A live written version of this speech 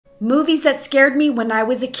Movies that scared me when I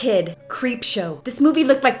was a kid. Creepshow. This movie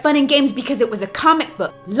looked like fun and games because it was a comic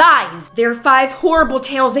book. Lies. There are 5 horrible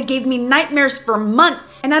tales that gave me nightmares for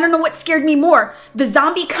months. And I don't know what scared me more. The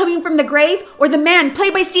zombie coming from the grave or the man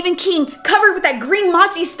played by Stephen King covered with that green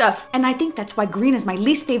mossy stuff. And I think that's why green is my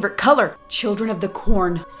least favorite color. Children of the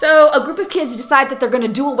Corn. So a group of kids decide that they're gonna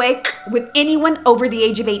do away with anyone over the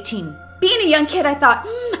age of 18. Being a young kid, I thought,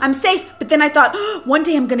 I'm safe, but then I thought, one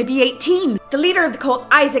day I'm gonna be 18. The leader of the cult,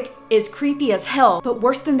 Isaac, is creepy as hell, but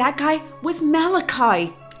worse than that guy was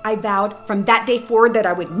Malachi. I vowed from that day forward that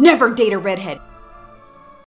I would never date a redhead.